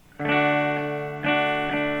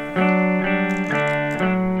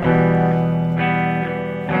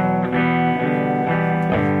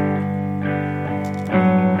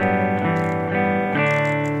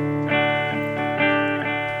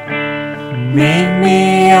Meet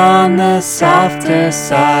me on the softer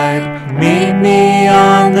side. Meet me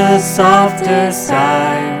on the softer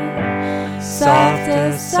side.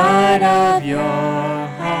 Softer side of your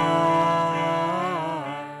heart.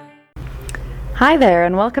 Hi there,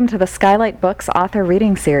 and welcome to the Skylight Books Author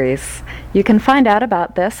Reading Series. You can find out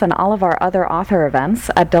about this and all of our other author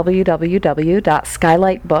events at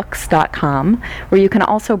www.skylightbooks.com, where you can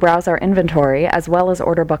also browse our inventory as well as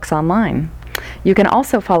order books online. You can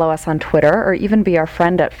also follow us on Twitter or even be our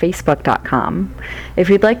friend at facebook.com. If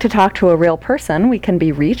you'd like to talk to a real person, we can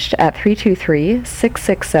be reached at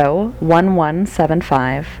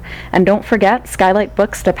 323-660-1175. And don't forget, Skylight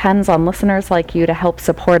Books depends on listeners like you to help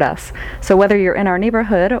support us. So whether you're in our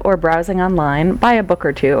neighborhood or browsing online, buy a book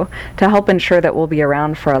or two to help ensure that we'll be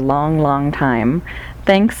around for a long, long time.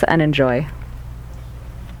 Thanks and enjoy.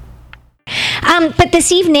 But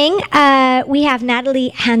this evening, we have Nathalie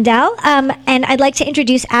Handal, and I'd like to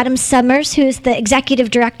introduce Adam Summers, who is the Executive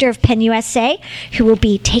Director of Penn USA, who will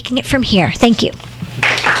be taking it from here. Thank you.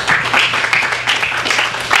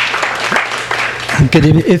 Good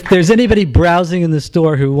evening. If there's anybody browsing in the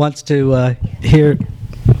store who wants to hear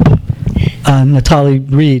Nathalie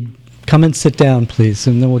read, come and sit down, please,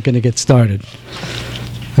 and then we're going to get started.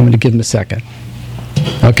 I'm going to give them a second.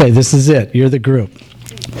 Okay, this is it. You're the group.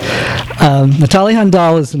 Nathalie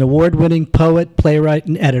Handal is an award-winning poet, playwright,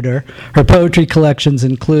 and editor. Her poetry collections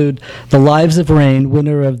include The Lives of Rain,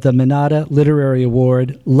 winner of the Menada Literary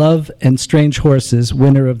Award, Love and Strange Horses,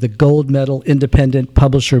 winner of the Gold Medal Independent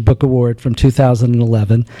Publisher Book Award from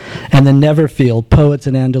 2011, and the NeverField, Poets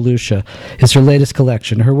in Andalucia, is her latest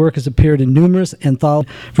collection. Her work has appeared in numerous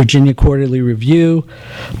anthologies, Virginia Quarterly Review,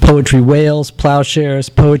 Poetrywales, Ploughshares,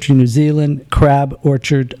 Poetry New Zealand, Crab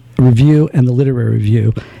Orchard Review, and the Literary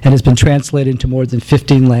Review, and has been translated into more than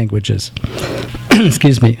 15 languages.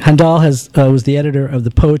 Excuse me. Handal was the editor of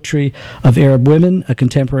The Poetry of Arab Women, a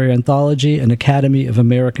contemporary anthology, an Academy of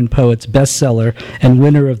American Poets bestseller, and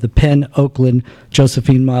winner of the Penn Oakland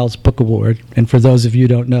Josephine Miles Book Award. And for those of you who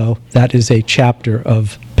don't know, that is a chapter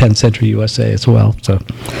of Penn Central USA as well, so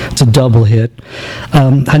it's a double hit.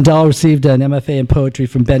 Handal received an MFA in poetry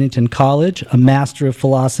from Bennington College, a Master of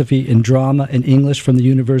Philosophy in Drama and English from the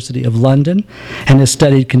University of London, and has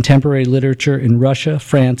studied contemporary literature in Russia,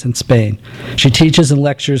 France, and Spain. She teaches and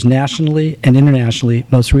lectures nationally and internationally,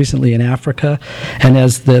 most recently in Africa, and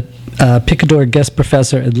as the Piccolo guest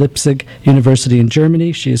professor at Leipzig University in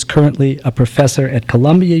Germany. She is currently a professor at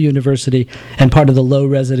Columbia University and part of the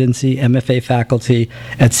Low-Residency MFA Faculty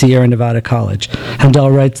at Sierra Nevada College.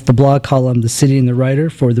 Handal writes the blog column The City and the Writer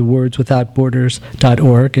for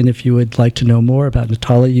thewordswithoutborders.org, and if you would like to know more about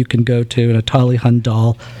Nathalie, you can go to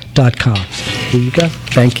nataliehandal.com. Here you go.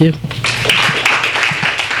 Thank you.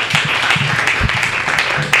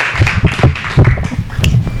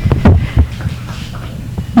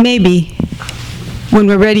 Maybe, when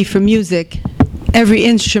we're ready for music, every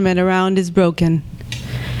instrument around is broken.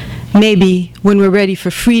 Maybe, when we're ready for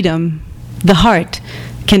freedom, the heart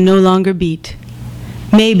can no longer beat.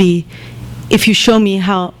 Maybe, if you show me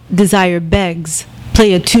how desire begs,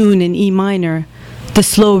 play a tune in E minor, the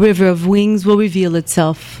slow river of wings will reveal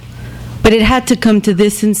itself. But it had to come to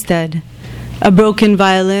this instead. A broken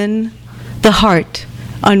violin, the heart,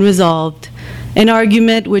 unresolved. An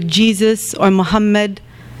argument with Jesus or Muhammad.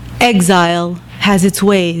 Exile has its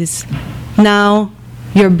ways. Now,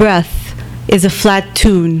 your breath is a flat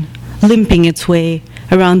tune, limping its way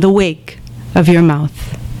around the wake of your mouth.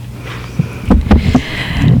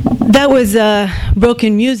 That was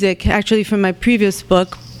broken music, actually, from my previous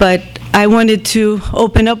book, but I wanted to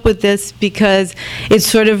open up with this because it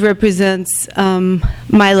sort of represents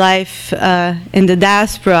my life in the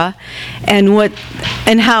diaspora and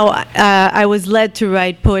how I was led to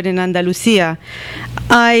write Poet in Andalucia.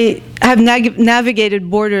 I have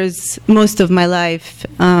navigated borders most of my life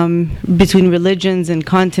between religions and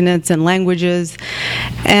continents and languages,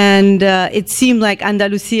 and it seemed like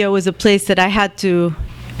Andalucia was a place that I had to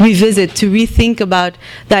revisit, to rethink about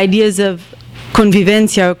the ideas of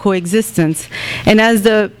convivencia or coexistence. And as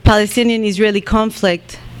the Palestinian-Israeli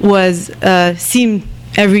conflict seemed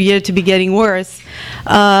every year to be getting worse,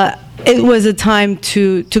 it was a time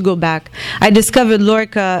to go back. I discovered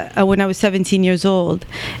Lorca when I was 17 years old,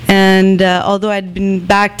 and although I'd been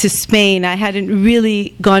back to Spain, I hadn't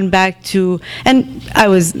really gone back to, and I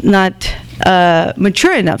was not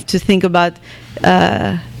mature enough to think about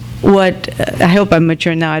I hope I'm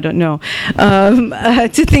mature now, I don't know,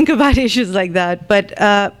 to think about issues like that. But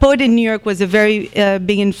Poet in New York was a very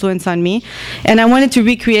big influence on me. And I wanted to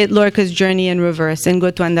recreate Lorca's journey in reverse and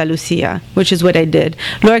go to Andalucia, which is what I did.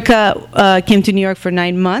 Lorca came to New York for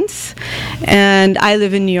 9 months. And I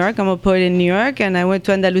live in New York. I'm a poet in New York. And I went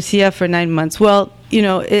to Andalucia for 9 months. Well, you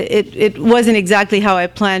know, it wasn't exactly how I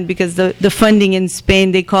planned, because the funding in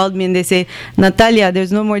Spain, they called me and they say, Natalia,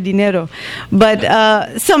 there's no more dinero.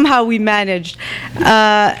 But somehow we managed.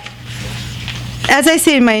 As I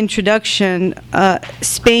say in my introduction,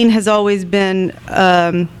 Spain has always been,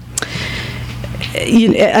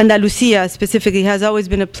 Andalucia specifically, has always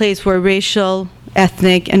been a place where racial,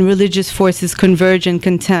 ethnic, and religious forces converge and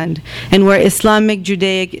contend, and where Islamic,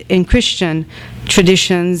 Judaic, and Christian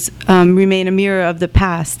traditions remain a mirror of the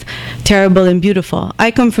past, terrible and beautiful.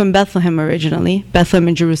 I come from Bethlehem originally, Bethlehem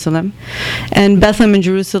and Jerusalem. And Bethlehem and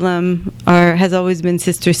Jerusalem has always been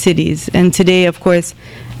sister cities. And today, of course,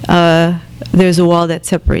 there's a wall that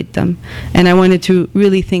separates them. And I wanted to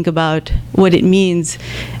really think about what it means.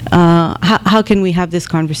 How can we have this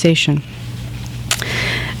conversation?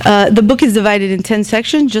 The book is divided in 10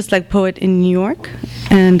 sections, just like Poet in New York.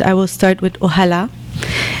 And I will start with Ojalá.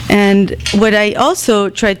 And what I also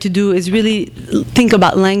tried to do is really think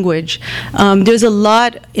about language. There's a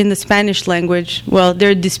lot in the Spanish language. Well, there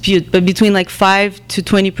are disputes, but between like 5 to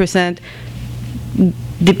 20%,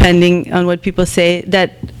 depending on what people say,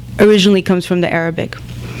 that originally comes from the Arabic.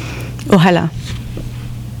 Ojalá.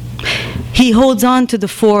 He holds on to the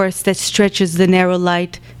force that stretches the narrow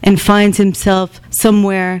light and finds himself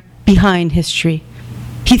somewhere behind history.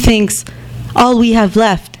 He thinks all we have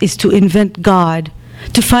left is to invent God,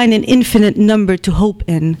 to find an infinite number to hope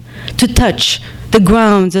in, to touch the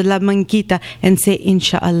grounds of La Manquita and say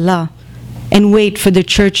Insha'Allah, and wait for the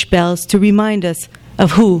church bells to remind us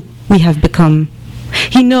of who we have become.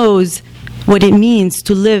 He knows what it means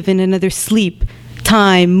to live in another sleep,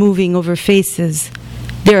 time moving over faces.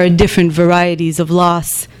 There are different varieties of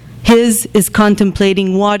loss. His is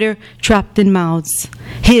contemplating water trapped in mouths.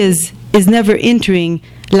 His is never entering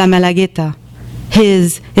La Malagueta.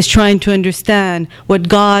 His is trying to understand what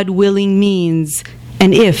God willing means,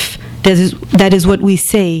 and if that is what we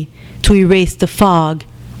say, to erase the fog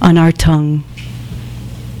on our tongue.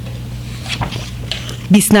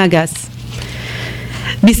 Bisnagas.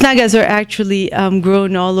 Bisnagas are actually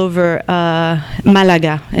grown all over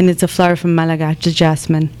Malaga, and it's a flower from Malaga, the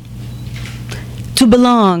jasmine. To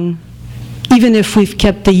belong, even if we've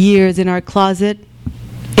kept the years in our closet,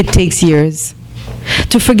 it takes years.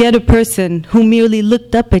 To forget a person who merely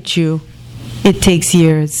looked up at you, it takes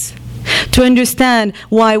years. To understand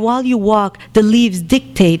why while you walk, the leaves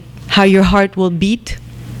dictate how your heart will beat,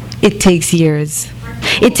 it takes years.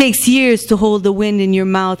 It takes years to hold the wind in your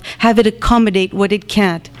mouth, have it accommodate what it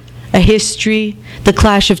can't. A history, the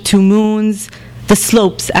clash of two moons, the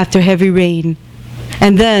slopes after heavy rain.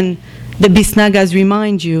 And then the bisnagas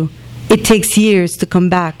remind you, it takes years to come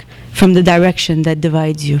back from the direction that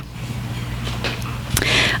divides you.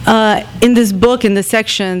 In this book, in the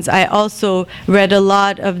sections, I also read a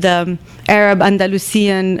lot of the Arab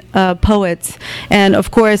Andalusian poets, and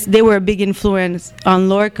of course they were a big influence on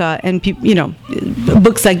Lorca, and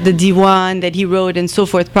books like the Diwan that he wrote and so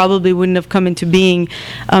forth probably wouldn't have come into being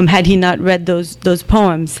had he not read those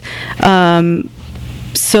poems.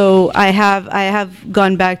 So I have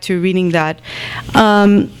gone back to reading that.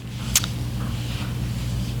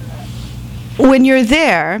 When you're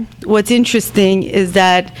there, what's interesting is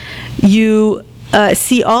that you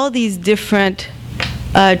see all these different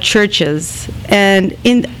churches, and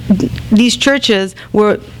in these churches,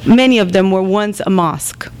 many of them were once a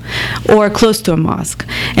mosque or close to a mosque.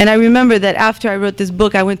 And I remember that after I wrote this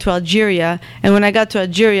book, I went to Algeria, and when I got to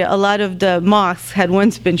Algeria, a lot of the mosques had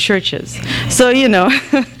once been churches. So,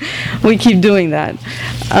 we keep doing that.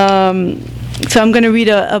 So I'm going to read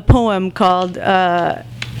a poem called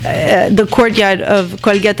The Courtyard of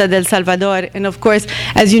Colgueta del Salvador. And of course,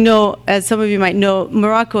 as you know, as some of you might know,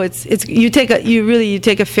 Morocco, you take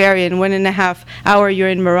a ferry, and 1.5 hours you're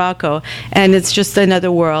in Morocco, and it's just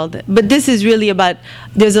another world. But this is really about,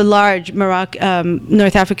 there's a large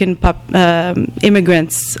North African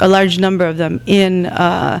immigrants, a large number of them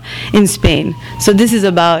in Spain. So this is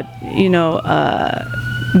about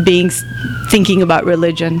thinking about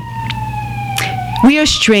religion. We are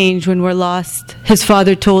strange when we're lost, his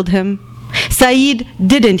father told him. Said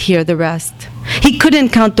didn't hear the rest. He couldn't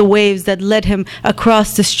count the waves that led him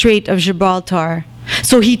across the Strait of Gibraltar.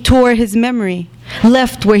 So he tore his memory,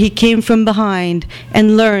 left where he came from behind,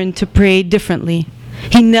 and learned to pray differently.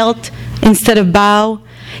 He knelt instead of bow,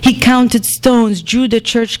 He counted stones, drew the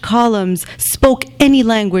church columns, spoke any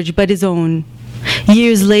language but his own.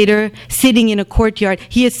 Years later, sitting in a courtyard,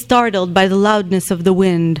 he is startled by the loudness of the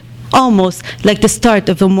wind, almost like the start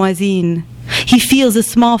of a muezzin. He feels a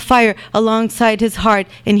small fire alongside his heart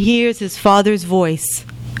and hears his father's voice.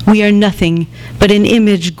 We are nothing but an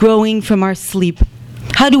image growing from our sleep.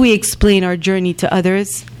 How do we explain our journey to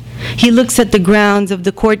others? He looks at the grounds of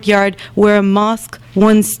the courtyard where a mosque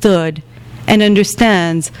once stood and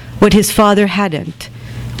understands what his father hadn't.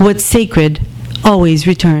 What's sacred alwa't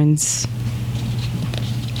returns.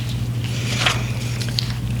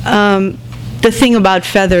 The thing about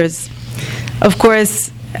feathers, of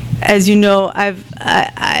course, as you know,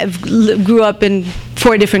 I've grew up in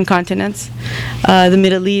 4 different continents, the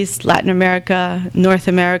Middle East, Latin America, North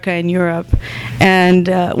America, and Europe. And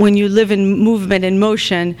when you live in movement and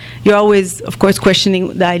motion, you're always, of course,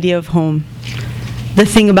 questioning the idea of home. The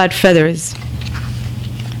thing about feathers.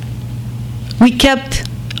 We kept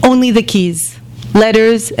only the keys,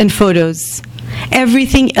 letters, and photos.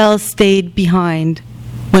 Everything else stayed behind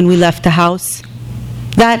when we left the house.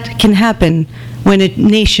 That can happen when a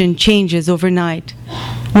nation changes overnight,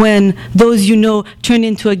 when those you know turn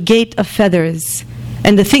into a gate of feathers.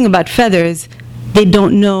 And the thing about feathers, they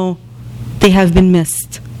don't know they have been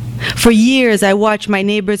missed. For years, I watched my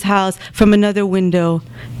neighbor's house from another window,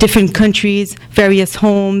 different countries, various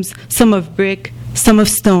homes, some of brick, some of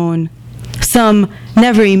stone. Some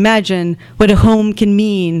never imagine what a home can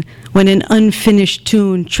mean when an unfinished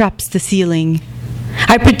tune traps the ceiling.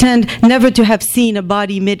 I pretend never to have seen a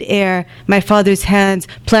body mid-air, my father's hands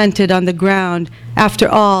planted on the ground. After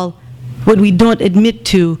all, what we don't admit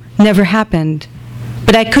to never happened.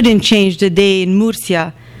 But I couldn't change the day in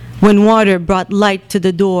Murcia when water brought light to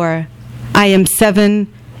the door. I am 7.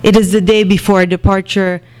 It is the day before our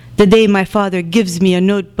departure, the day my father gives me a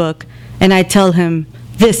notebook, and I tell him,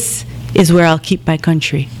 this is where I'll keep my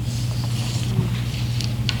country.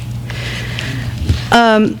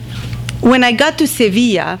 When I got to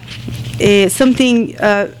Sevilla, something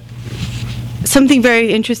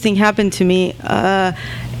very interesting happened to me. I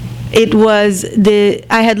had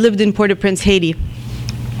lived in Port-au-Prince, Haiti.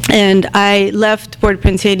 And I left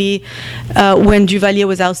Port-au-Prince, Haiti when Duvalier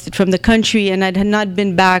was ousted from the country, and I had not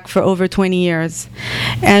been back for over 20 years.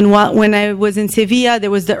 And when I was in Sevilla,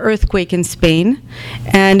 there was the earthquake in Spain,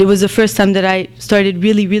 and it was the first time that I started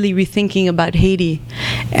really, really rethinking about Haiti.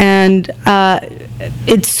 And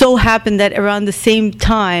it so happened that around the same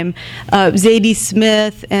time, Zadie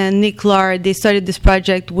Smith and Nick Lard, they started this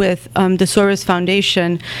project with the Soros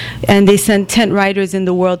Foundation, and they sent 10 writers in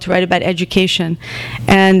the world to write about education.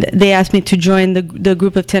 And they asked me to join the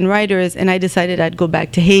group of 10 writers, and I decided I'd go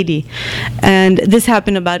back to Haiti. And this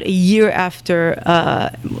happened about a year after,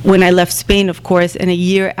 when I left Spain, of course, and a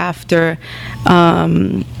year after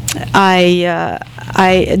the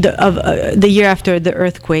year after the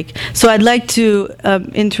earthquake. So I'd like to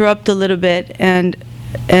interrupt a little bit and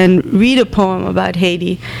read a poem about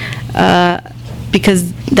Haiti,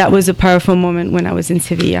 because that was a powerful moment when I was in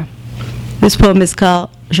Sevilla. This poem is called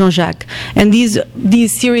Jean-Jacques. And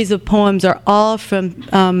these series of poems are all from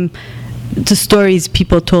the stories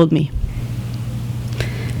people told me.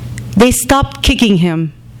 They stopped kicking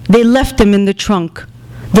him. They left him in the trunk,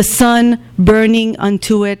 the sun burning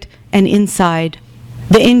onto it and inside.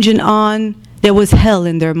 The engine on, there was hell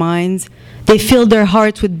in their minds. They filled their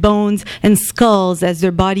hearts with bones and skulls as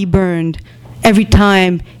their body burned. Every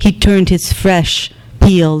time he turned his flesh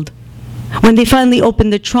peeled. When they finally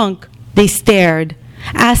opened the trunk, they stared,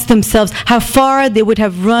 asked themselves how far they would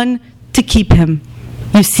have run to keep him.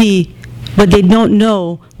 You see, what they don't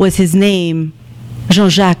know was his name,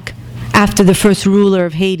 Jean-Jacques, after the first ruler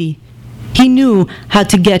of Haiti. He knew how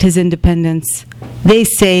to get his independence. They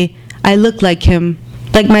say, I look like him,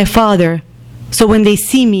 like my father, so when they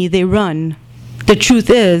see me, they run. The truth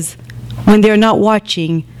is, when they're not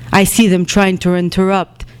watching, I see them trying to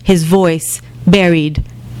interrupt his voice buried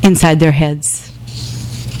inside their heads.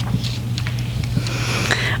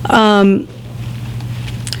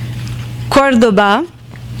 Cordoba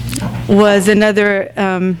was another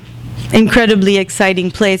incredibly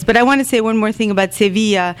exciting place. But I want to say one more thing about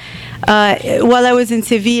Sevilla. While I was in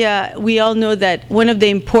Sevilla, we all know that one of the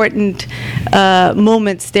important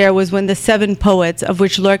moments there was when the 7 poets, of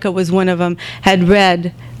which Lorca was one of them, had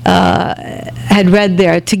read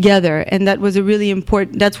there together. And that was a really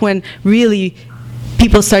important, that's when really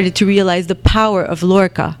people started to realize the power of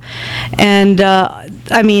Lorca. And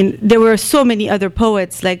I mean, there were so many other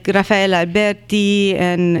poets like Rafael Alberti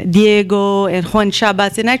and Diego and Juan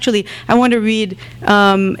Chabas. And actually, I want to read,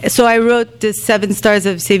 so I wrote this 7 Stars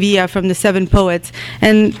of Sevilla from the 7 poets.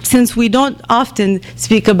 And since we don't often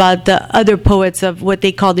speak about the other poets of what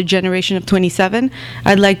they call the generation of 27,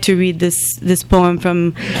 I'd like to read this poem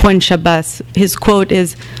from Juan Chabas. His quote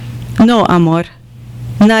is, "No, amor,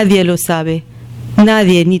 nadie lo sabe.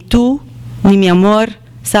 Nadie, ni tú, ni mi amor,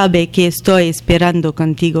 sabe que estoy esperando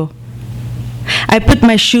contigo." I put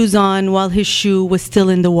my shoes on while his shoe was still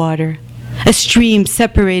in the water. A stream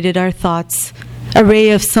separated our thoughts, a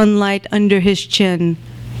ray of sunlight under his chin.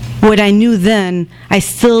 What I knew then, I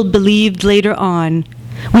still believed later on.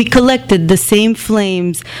 We collected the same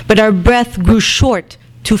flames, but our breath grew short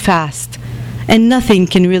too fast. And nothing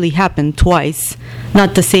can really happen twice.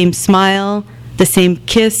 Not the same smile, the same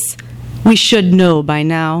kiss. We should know by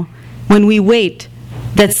now. When we wait,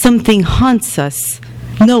 that something haunts us.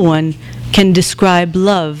 No one can describe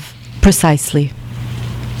love precisely.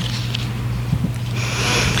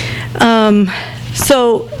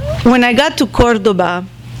 So when I got to Cordoba,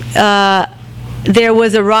 there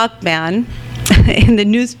was a rock band in the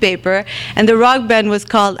newspaper, and the rock band was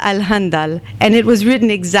called Al Handal, and it was written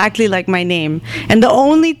exactly like my name. And the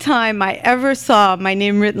only time I ever saw my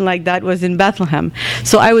name written like that was in Bethlehem.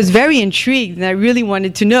 So I was very intrigued, and I really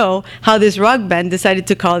wanted to know how this rock band decided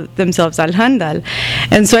to call themselves Al Handal.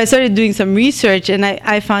 And so I started doing some research, and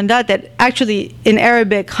I found out that actually in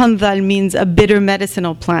Arabic, Handal means a bitter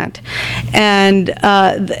medicinal plant. And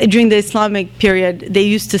during the Islamic period, they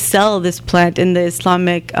used to sell this plant in the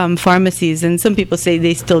Islamic pharmacies, and some people say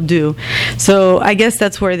they still do. So I guess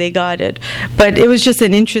that's where they got it. But it was just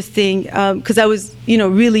an interesting, because I was,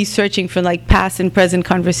 really searching for like past and present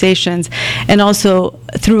conversations, and also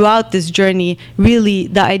throughout this journey, really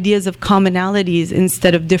the ideas of commonalities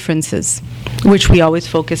instead of differences, which we always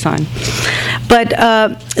focus on. But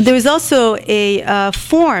there is also a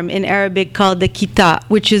form in Arabic called the kita,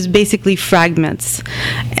 which is basically fragments.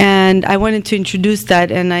 And I wanted to introduce that,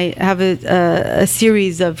 and I have a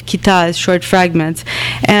series of kitas, short fragments.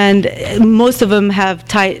 And most of them have,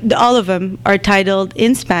 all of them are titled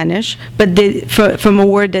in Spanish, but from a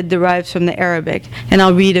word that derives from the Arabic. And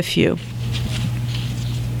I'll read a few.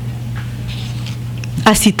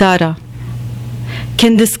 Asitara.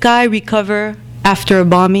 Can the sky recover after a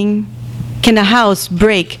bombing? Can a house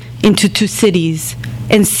break into 2 cities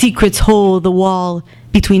and secrets hold the wall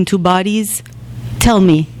between 2 bodies? Tell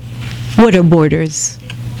me, what are borders?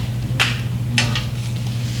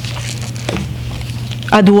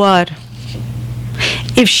 Adwar.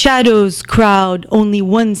 If shadows crowd only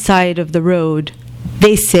one side of the road,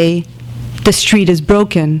 they say the street is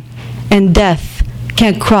broken and death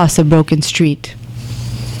can't cross a broken street.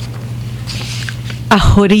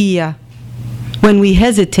 Ahoriya. When we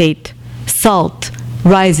hesitate, salt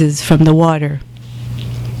rises from the water.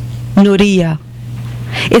 Nuriya.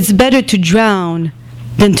 It's better to drown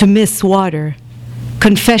than to miss water.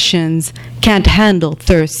 Confessions can't handle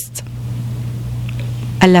thirst.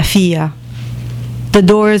 Alafiya. The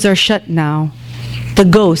doors are shut now. The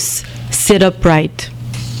ghosts sit upright.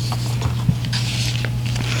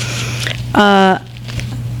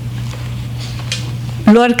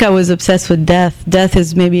 Lorca was obsessed with death. Death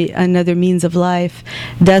is maybe another means of life.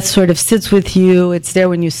 Death sort of sits with you. It's there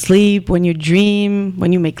when you sleep, when you dream,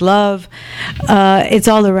 when you make love. It's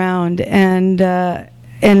all around. And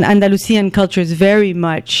Andalusian culture is very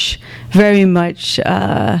much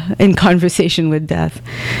in conversation with death.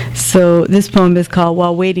 So this poem is called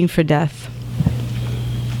While Waiting for Death.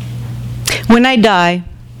 When I die,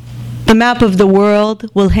 the map of the world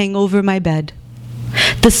will hang over my bed.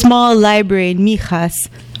 The small library in Mijas,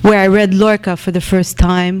 where I read Lorca for the first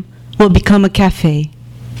time, will become a cafe.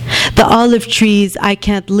 The olive trees I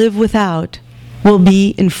can't live without will be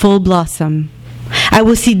in full blossom. I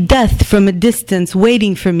will see death from a distance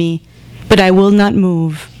waiting for me, but I will not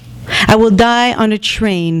move. I will die on a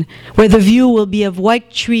train where the view will be of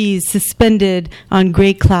white trees suspended on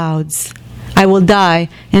gray clouds. I will die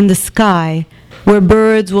in the sky where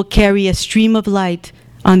birds will carry a stream of light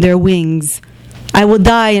on their wings. I will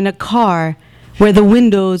die in a car where the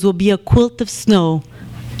windows will be a quilt of snow.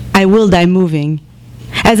 I will die moving.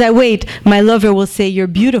 As I wait, my lover will say,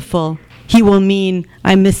 "You're beautiful." He will mean,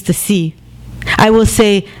 "I miss the sea." I will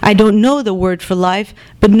say, "I don't know the word for life,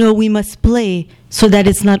 but no, we must play so that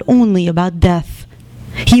it's not only about death."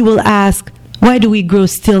 He will ask, "Why do we grow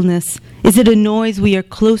stillness? Is it a noise we are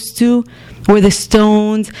close to, where the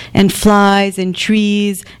stones and flies and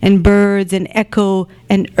trees and birds and echo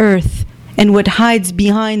and earth and what hides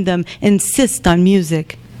behind them insist on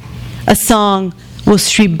music. A song will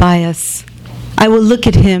streak by us. I will look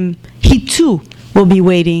at him. He too will be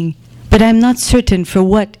waiting, but I'm not certain for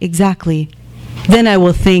what exactly. Then I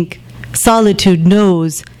will think, solitude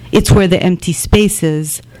knows it's where the empty space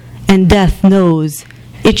is, and death knows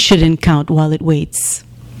it shouldn't count while it waits.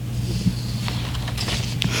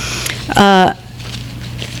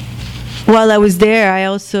 While I was there, I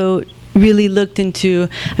also really looked into,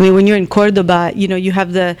 when you're in Cordoba, you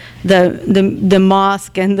have the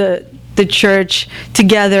mosque and the church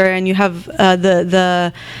together, and you have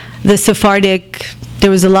the Sephardic.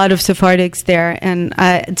 There was a lot of Sephardics there, and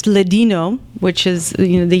it's Ladino, which is,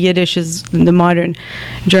 the Yiddish is the modern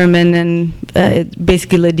German, and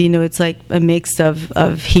basically Ladino, it's like a mix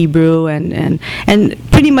of Hebrew and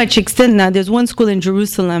pretty much extended now. There's one school in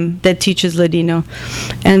Jerusalem that teaches Ladino.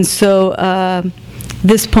 And so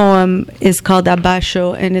this poem is called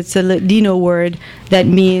Abasho, and it's a Ladino word that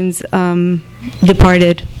means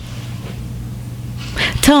departed.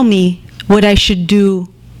 Tell me what I should do,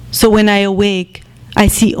 so when I awake, I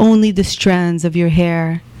see only the strands of your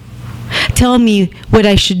hair. Tell me what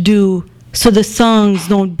I should do so the songs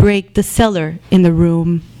don't break the cellar in the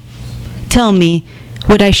room. Tell me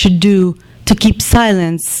what I should do to keep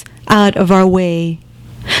silence out of our way.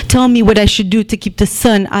 Tell me what I should do to keep the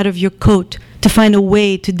sun out of your coat, to find a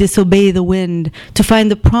way to disobey the wind, to find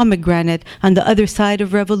the pomegranate on the other side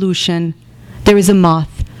of revolution. There is a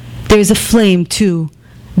moth. There is a flame, too.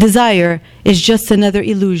 Desire is just another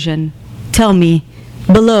illusion. Tell me,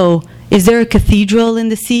 below, is there a cathedral in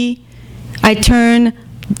the sea? I turn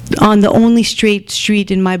on the only straight street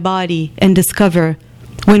in my body and discover,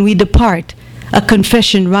 when we depart, a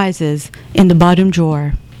confession rises in the bottom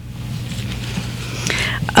drawer.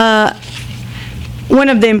 One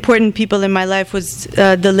of the important people in my life was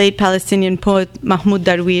the late Palestinian poet Mahmoud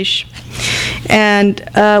Darwish. And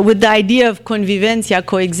with the idea of convivencia,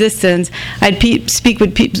 coexistence, I'd speak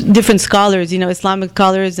with different scholars, Islamic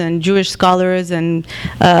scholars and Jewish scholars, and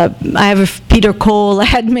I have Peter Cole. I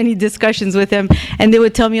had many discussions with him, and they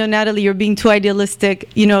would tell me, "Oh, Natalie, you're being too idealistic.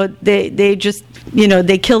 They just,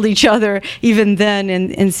 they killed each other even then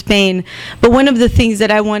in Spain." But one of the things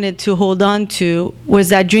that I wanted to hold on to was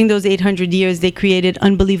that during those 800 years, they created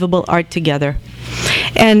unbelievable art together.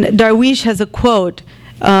 And Darwish has a quote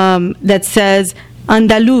that says,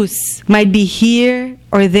 "Andalus might be here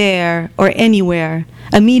or there or anywhere,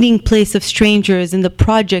 a meeting place of strangers in the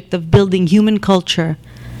project of building human culture.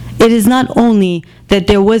 It is not only that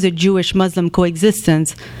there was a Jewish-Muslim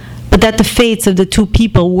coexistence, but that the fates of the two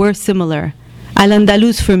people were similar.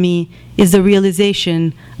 Al-Andalus for me is the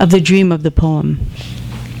realization of the dream of the poem."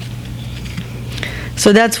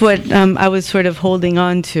 So that's what I was sort of holding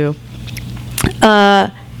on to.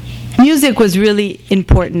 Music was really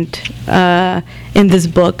important in this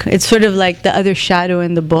book. It's sort of like the other shadow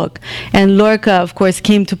in the book. And Lorca, of course,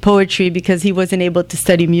 came to poetry because he wasn't able to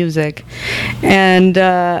study music. And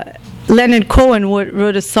Leonard Cohen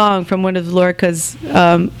wrote a song from one of Lorca's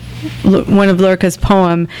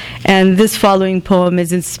poem, and this following poem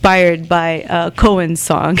is inspired by Cohen's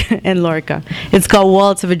song and Lorca. It's called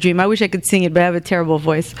Waltz of a Dream. I wish I could sing it, but I have a terrible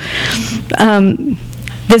voice.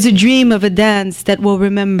 There's a dream of a dance that we'll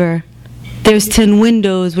remember. There's 10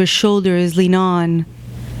 windows where shoulders lean on.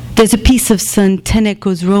 There's a piece of sun, 10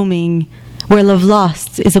 echoes roaming, where love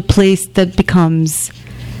lost is a place that becomes.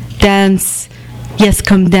 Dance, yes,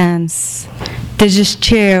 come dance. There's this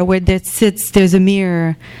chair where that sits, there's a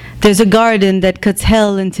mirror. There's a garden that cuts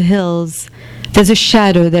hell into hills. There's a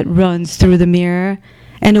shadow that runs through the mirror,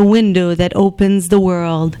 and a window that opens the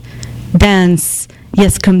world. Dance,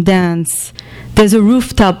 yes, come dance. There's a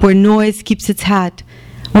rooftop where noise keeps its hat,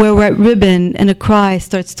 where a white ribbon and a cry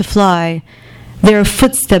starts to fly. There are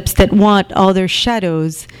footsteps that want all their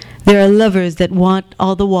shadows. There are lovers that want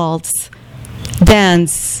all the waltz.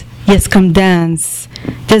 Dance, yes, come dance.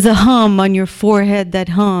 There's a hum on your forehead that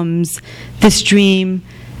hums. This dream,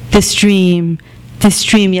 this dream, this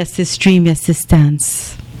dream, yes, this dream, yes, this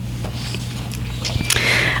dance.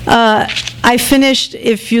 I finished,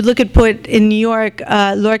 if you look at Poet in New York,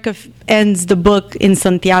 Lorca ends the book in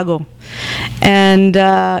Santiago. And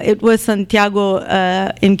it was Santiago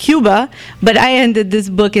in Cuba, but I ended this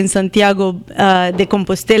book in Santiago de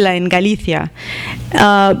Compostela in Galicia.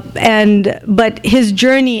 But his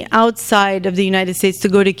journey outside of the United States to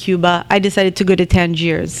go to Cuba, I decided to go to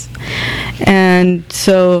Tangiers. And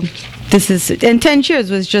so and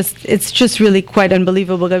Tangiers was it's just really quite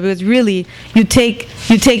unbelievable, because really you take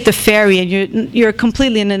the ferry and you're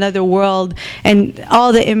completely in another world, and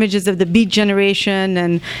all the images of the Beat Generation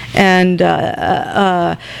and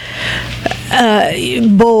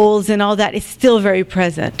bowls and all that is still very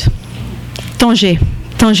present.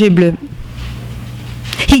 Tanger bleu.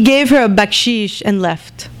 He gave her a bakshish and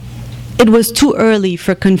left. It was too early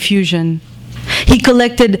for confusion. He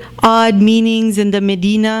collected odd meanings in the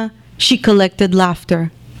Medina. She collected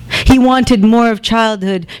laughter. He wanted more of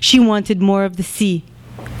childhood. She wanted more of the sea.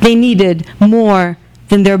 They needed more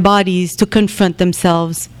than their bodies to confront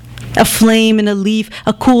themselves. A flame in a leaf,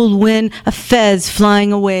 a cool wind, a fez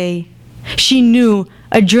flying away. She knew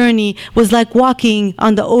a journey was like walking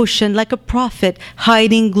on the ocean, like a prophet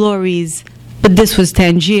hiding glories. But this was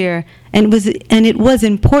Tangier, and it was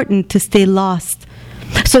important to stay lost.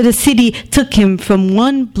 So the city took him from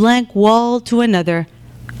one blank wall to another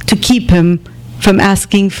to keep him from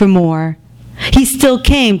asking for more. He still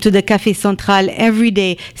came to the Café Central every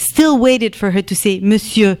day, still waited for her to say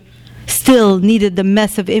Monsieur, still needed the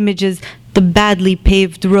mess of images, the badly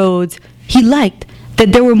paved roads. He liked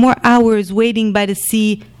that there were more hours waiting by the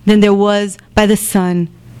sea than there was by the sun.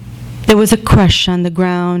 There was a crush on the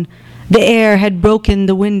ground. The air had broken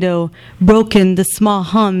the window, broken the small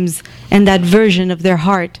hums and that version of their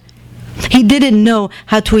heart. He didn't know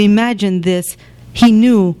how to imagine this. He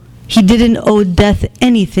knew he didn't owe death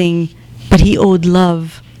anything, but he owed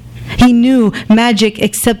love. He knew magic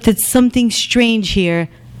accepted something strange here,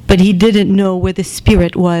 but he didn't know where the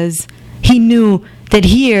spirit was. He knew that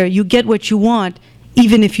here you get what you want,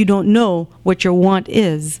 even if you don't know what your want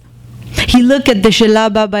is. He looked at the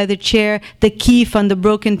shalaba by the chair, the keef on the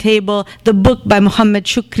broken table, the book by Muhammad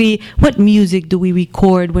Shukri. What music do we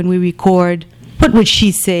record when we record? What would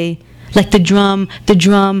she say? Like the drum, the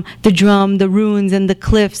drum, the drum, the ruins and the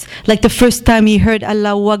cliffs, like the first time he heard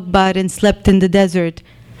Allahu Akbar and slept in the desert.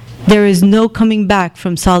 There is no coming back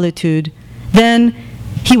from solitude. Then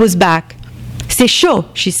he was back. C'est chaud,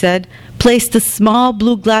 she said, placed a small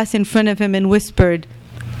blue glass in front of him and whispered,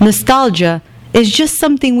 nostalgia is just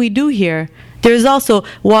something we do here. There is also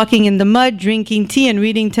walking in the mud, drinking tea, and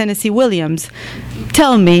reading Tennessee Williams.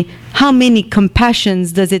 Tell me, how many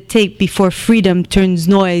compassions does it take before freedom turns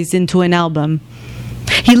noise into an album?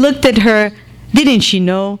 He looked at her. Didn't she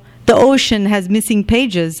know? The ocean has missing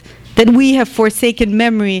pages, that we have forsaken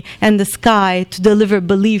memory and the sky to deliver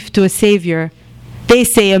belief to a savior. They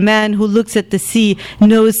say a man who looks at the sea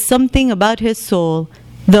knows something about his soul,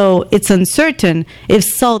 though it's uncertain if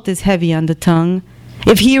salt is heavy on the tongue,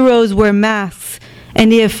 if heroes wear masks,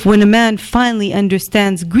 and if, when a man finally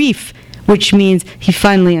understands grief, which means he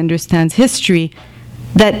finally understands history,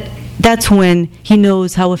 that's when he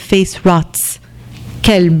knows how a face rots.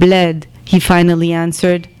 Quel bled, he finally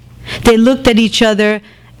answered. They looked at each other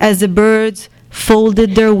as the birds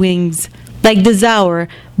folded their wings, like the Zaur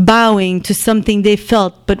bowing to something they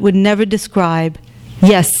felt but would never describe.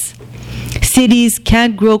 Yes, cities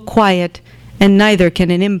can't grow quiet, and neither can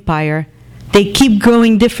an empire. They keep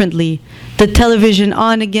growing differently. The television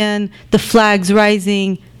on again, the flags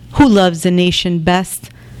rising. Who loves the nation best?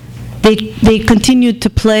 They continued to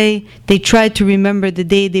play. They tried to remember the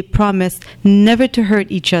day they promised never to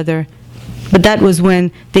hurt each other. But that was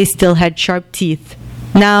when they still had sharp teeth.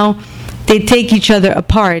 Now, they take each other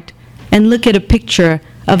apart and look at a picture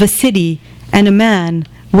of a city and a man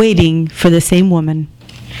waiting for the same woman.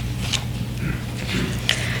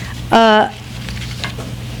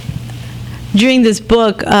 During this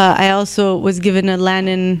book, I also was given a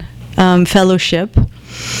Lannan fellowship,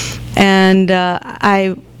 and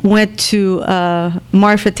I went to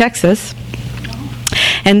Marfa, Texas,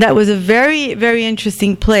 and that was a very, very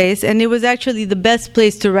interesting place, and it was actually the best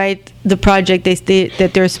place to write the project that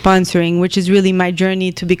they're sponsoring, which is really my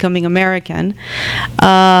journey to becoming American. We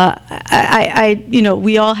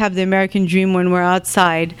all have the American dream when we're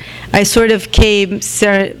outside. I sort of came,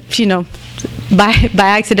 by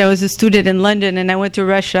accident. I was a student in London, and I went to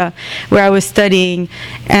Russia, where I was studying,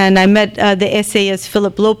 and I met the essayist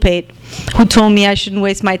Philip Lopate, who told me I shouldn't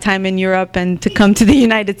waste my time in Europe and to come to the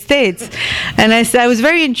United States. And I was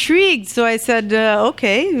very intrigued, so I said,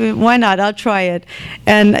 okay, why not? I'll try it.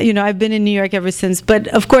 And, I've been in New York ever since. But,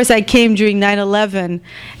 of course, I came during 9/11,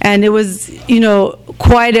 and it was,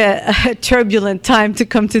 quite a turbulent time to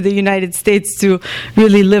come to the United States to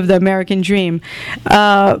really live the American dream.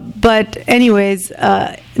 But anyways,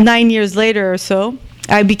 9 years later or so,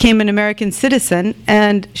 I became an American citizen,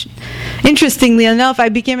 and interestingly enough, I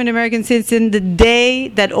became an American citizen the day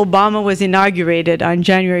that Obama was inaugurated on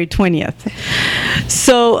January 20th.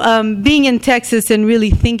 So being in Texas and really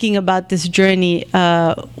thinking about this journey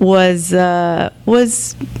was a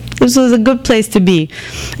good place to be.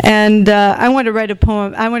 And I want to write a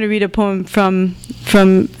poem. I want to read a poem from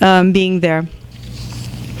being there.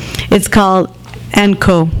 It's called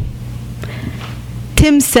Anko.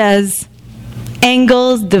 Tim says,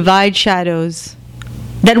 Angles divide shadows.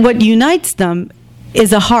 That what unites them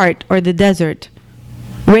is a heart or the desert.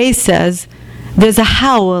 Ray says, there's a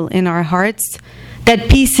howl in our hearts that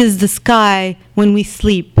pieces the sky when we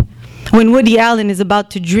sleep, when Woody Allen is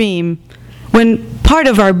about to dream, when part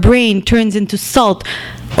of our brain turns into salt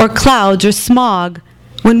or clouds or smog,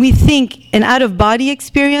 when we think an out-of-body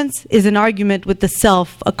experience is an argument with the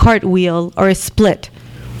self, a cartwheel, or a split.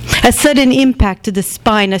 A sudden impact to the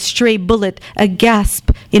spine, a stray bullet, a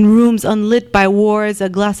gasp in rooms unlit by wars, a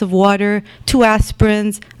glass of water, 2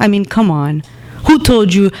 aspirins. I mean, come on. Who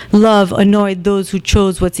told you love annoyed those who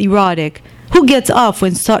chose what's erotic? Who gets off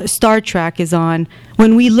when Star Trek is on,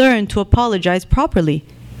 when we learn to apologize properly?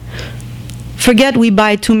 Forget we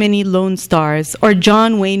buy too many Lone Stars or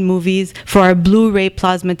John Wayne movies for our Blu-ray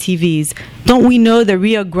plasma TVs. Don't we know that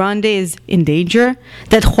Rio Grande is in danger?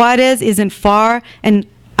 That Juarez isn't far and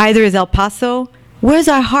either is El Paso? Where's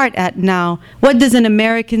our heart at now? What does an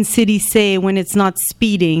American city say when it's not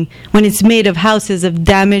speeding, when it's made of houses of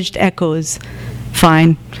damaged echoes?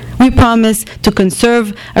 Fine. We promise to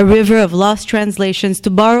conserve a river of lost translations,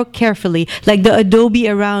 to borrow carefully, like the adobe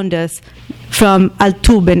around us, from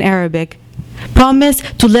Al-Tub in Arabic. Promise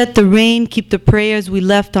to let the rain keep the prayers we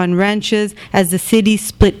left on ranches as the city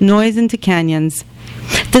split noise into canyons.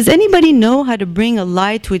 Does anybody know how to bring a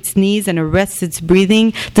lie to its knees and arrest its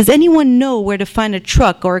breathing? Does anyone know where to find a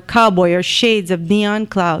truck or a cowboy or shades of neon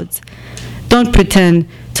clouds? Don't pretend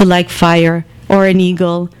to like fire or an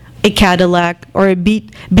eagle, a Cadillac or a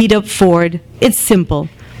beat-up Ford. It's simple.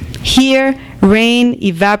 Here, rain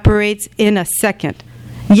evaporates in a second.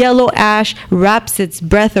 Yellow ash wraps its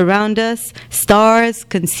breath around us. Stars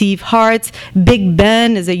conceive hearts. Big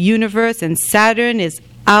Ben is a universe, and Saturn is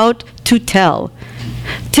out to tell.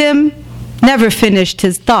 Tim never finished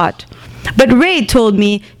his thought, but Ray told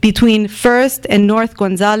me between First and North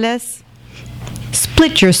Gonzales,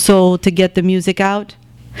 split your soul to get the music out.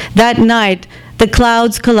 That night, the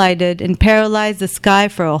clouds collided and paralyzed the sky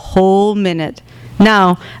for a whole minute.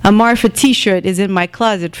 Now, a Marfa t-shirt is in my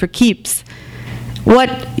closet for keeps.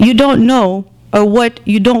 What you don't know or what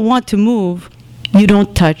you don't want to move, you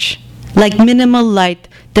don't touch. Like minimal light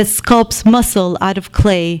that sculpts muscle out of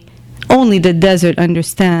clay, only the desert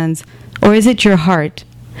understands. Or is it your heart?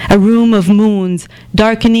 A room of moons,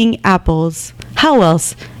 darkening apples. How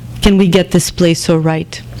else can we get this place so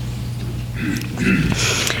right?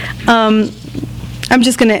 I'm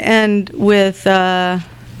just going to end with a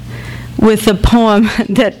poem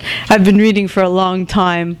that I've been reading for a long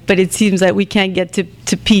time, but it seems like we can't get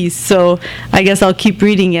to peace, so I guess I'll keep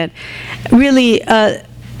reading it. Really,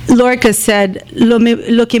 Lorca said, lo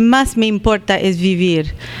que más me importa es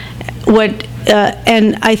vivir.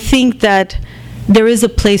 And I think that there is a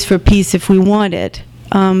place for peace if we want it.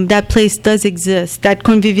 That place does exist. That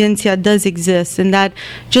convivencia does exist. And that,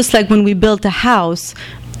 just like when we built a house,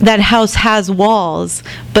 that house has walls,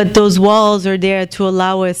 but those walls are there to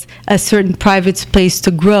allow us a certain private space to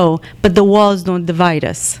grow, but the walls don't divide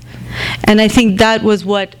us. And I think that was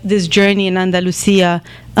what this journey in Andalucia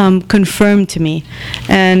confirmed to me.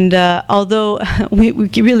 And although we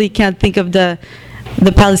really can't think of the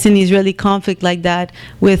Palestinian-Israeli conflict like that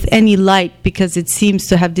with any light because it seems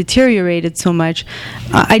to have deteriorated so much,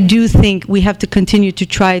 I do think we have to continue to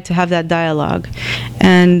try to have that dialogue.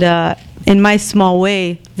 And in my small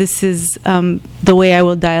way, this is the way I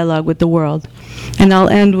will dialogue with the world. And I'll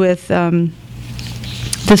end with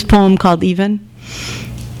this poem called Even.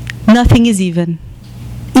 Nothing is even.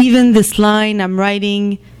 Even this line I'm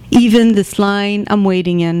writing, even this line I'm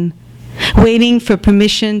waiting in. Waiting for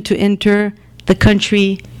permission to enter the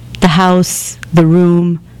country, the house, the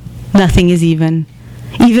room. Nothing is even.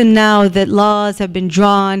 Even now that laws have been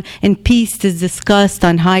drawn and peace is discussed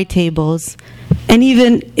on high tables. And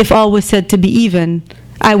even if all was said to be even,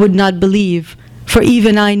 I would not believe, for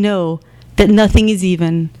even I know that nothing is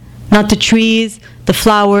even. Not the trees, the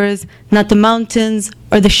flowers, not the mountains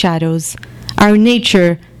or the shadows. Our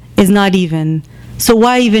nature is not even. So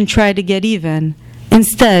why even try to get even?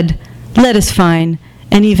 Instead, let us find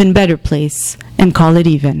an even better place and call it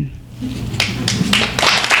even.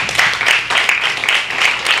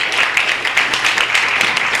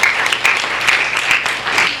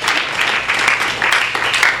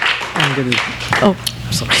 I'm going to... Oh,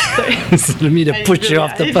 sorry. Didn't mean to put you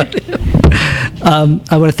off the button.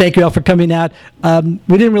 I want to thank you all for coming out.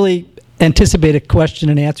 We didn't really anticipate a question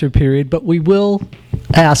and answer period, but we will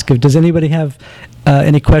ask if does anybody have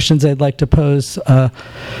any questions they'd like to pose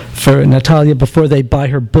for Natalia before they buy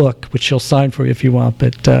her book, which she'll sign for you if you want.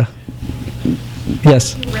 But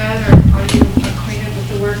yes. Rather, are you acquainted with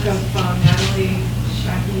the work of Natalie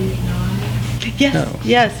Handal? Yes, No.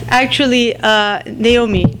 yes. Actually,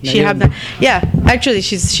 Naomi. She actually,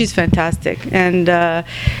 she's fantastic, and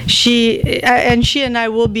she and I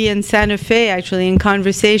will be in Santa Fe actually in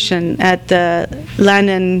conversation at the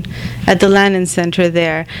Lannan Center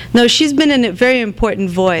there. No, she's been a very important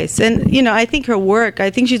voice, and I think her work. I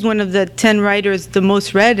think she's one of the 10 writers the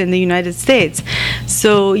most read in the United States.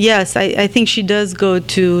 So yes, I think she does go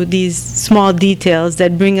to these small details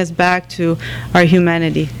that bring us back to our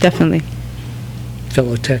humanity. Definitely.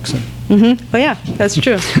 Fellow Texan. Oh yeah, that's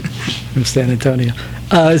true. From San Antonio.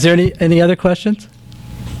 Is there any other questions?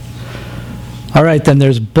 All right, then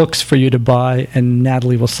there's books for you to buy, and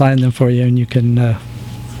Natalie will sign them for you, and you can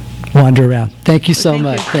wander around. Thank you so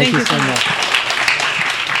much. Thank you so much.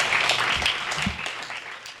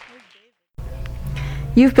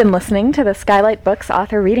 You've been listening to the Skylight Books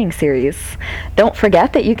Author Reading Series. Don't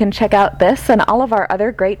forget that you can check out this and all of our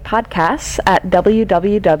other great podcasts at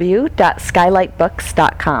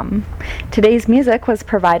www.skylightbooks.com. Today's music was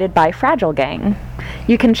provided by Fragile Gang.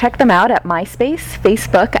 You can check them out at MySpace,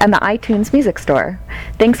 Facebook, and the iTunes Music Store.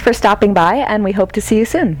 Thanks for stopping by, and we hope to see you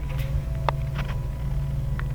soon.